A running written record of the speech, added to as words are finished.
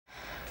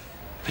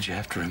But you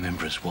have to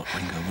remember it's what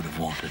Ringo would have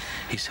wanted.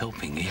 He's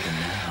helping even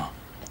now.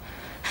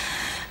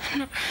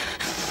 No.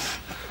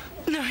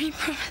 No, he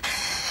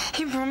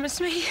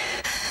promised me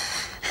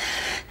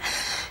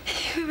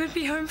he would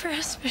be home for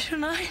our special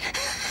night.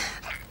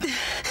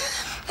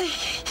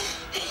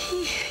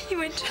 He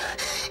went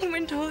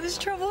to all this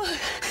trouble.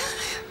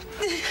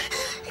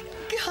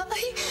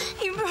 Carly,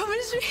 he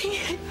promised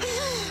me.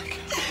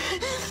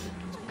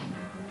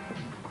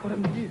 What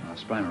happened to you? I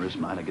sprained my wrist,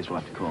 mate. I guess we'll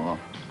have to call off.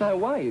 No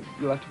way.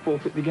 You'll have to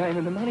forfeit the game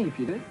and the money if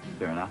you do.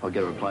 Fair enough. I'll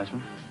get a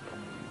replacement.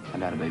 How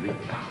about it, baby?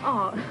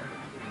 Oh.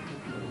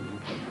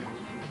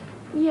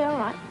 Yeah, all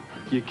right.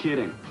 You're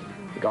kidding.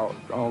 Look,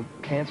 I'll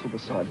cancel the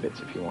side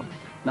bets if you want.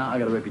 No, I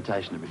got a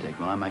reputation to protect.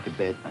 When I make a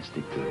bet, I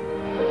stick to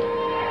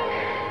it.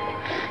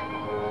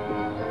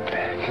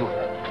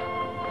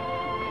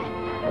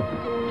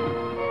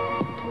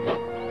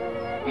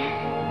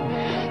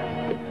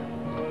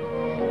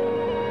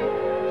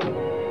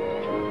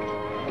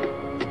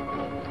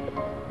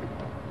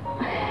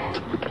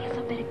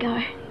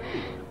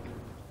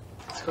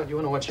 Scott, you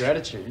want to watch your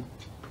attitude?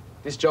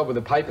 This job with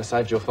the paper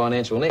saved your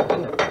financial neck,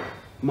 didn't it?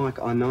 Mike,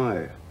 I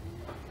know.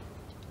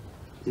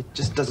 It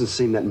just doesn't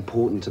seem that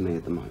important to me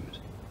at the moment.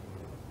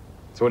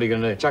 So what are you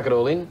going to do? Chuck it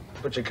all in?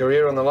 Put your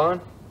career on the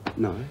line?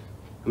 No,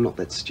 I'm not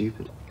that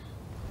stupid.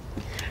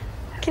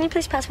 Can you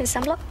please pass me the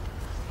sunblock?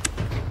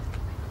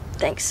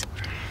 Thanks.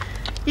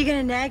 You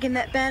gonna nag him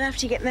that bad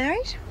after you get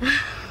married?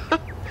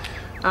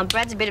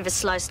 Brad's a bit of a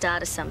slow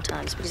starter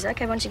sometimes, but he's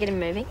okay once you get him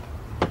moving.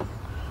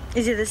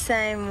 Is he the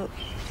same?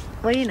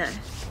 What do you know?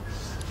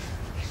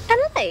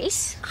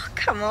 Annalise? Oh,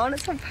 come on,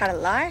 it's not part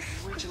of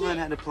life. Where'd you learn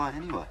how to play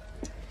anyway?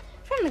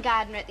 From the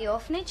gardener at the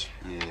orphanage.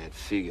 Yeah, it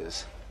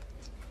figures.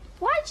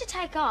 Why did you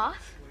take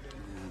off?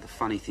 The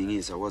funny thing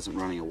is, I wasn't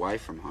running away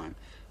from home.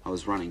 I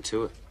was running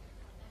to it.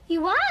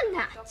 You are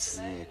nuts.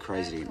 Yeah,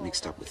 crazy to get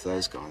mixed up with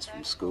those guys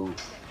from school.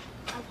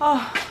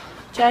 Oh,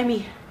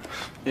 Jamie.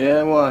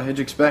 Yeah, why? Who'd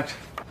you expect?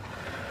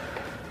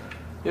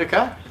 You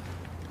okay?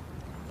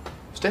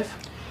 Steph?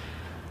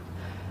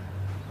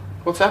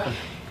 What's happened?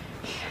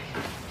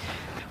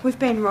 We've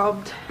been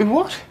robbed. In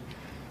what?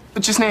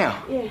 But just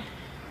now? Yeah.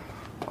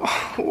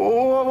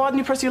 Oh, why didn't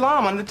you press the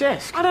alarm on the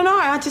desk? I don't know,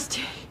 I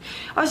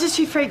was just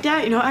too freaked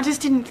out, you know, I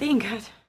just didn't think.